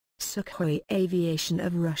Sukhoi Aviation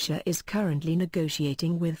of Russia is currently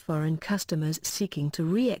negotiating with foreign customers seeking to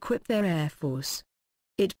re-equip their air force.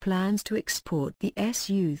 It plans to export the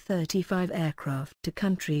SU-35 aircraft to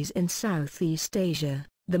countries in Southeast Asia,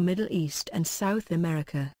 the Middle East and South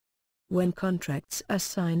America. When contracts are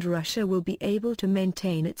signed, Russia will be able to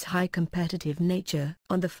maintain its high competitive nature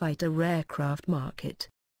on the fighter aircraft market.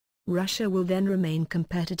 Russia will then remain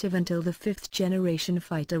competitive until the fifth-generation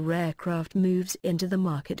fighter aircraft moves into the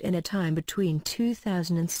market in a time between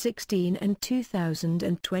 2016 and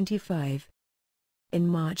 2025. In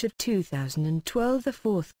March of 2012, the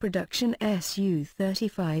fourth production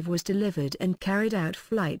SU-35 was delivered and carried out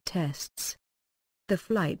flight tests. The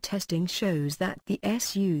flight testing shows that the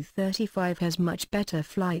SU-35 has much better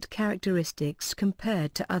flight characteristics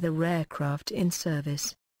compared to other aircraft in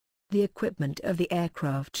service. The equipment of the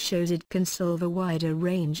aircraft shows it can solve a wider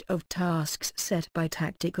range of tasks set by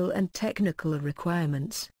tactical and technical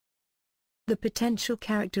requirements. The potential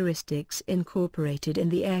characteristics incorporated in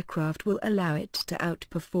the aircraft will allow it to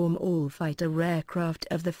outperform all fighter aircraft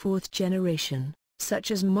of the fourth generation, such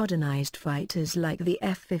as modernized fighters like the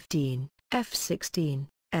F-15, F-16,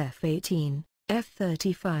 F-18,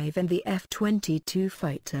 F-35 and the F-22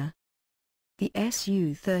 fighter. The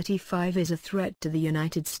Su-35 is a threat to the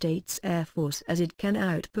United States Air Force as it can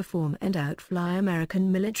outperform and outfly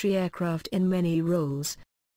American military aircraft in many roles,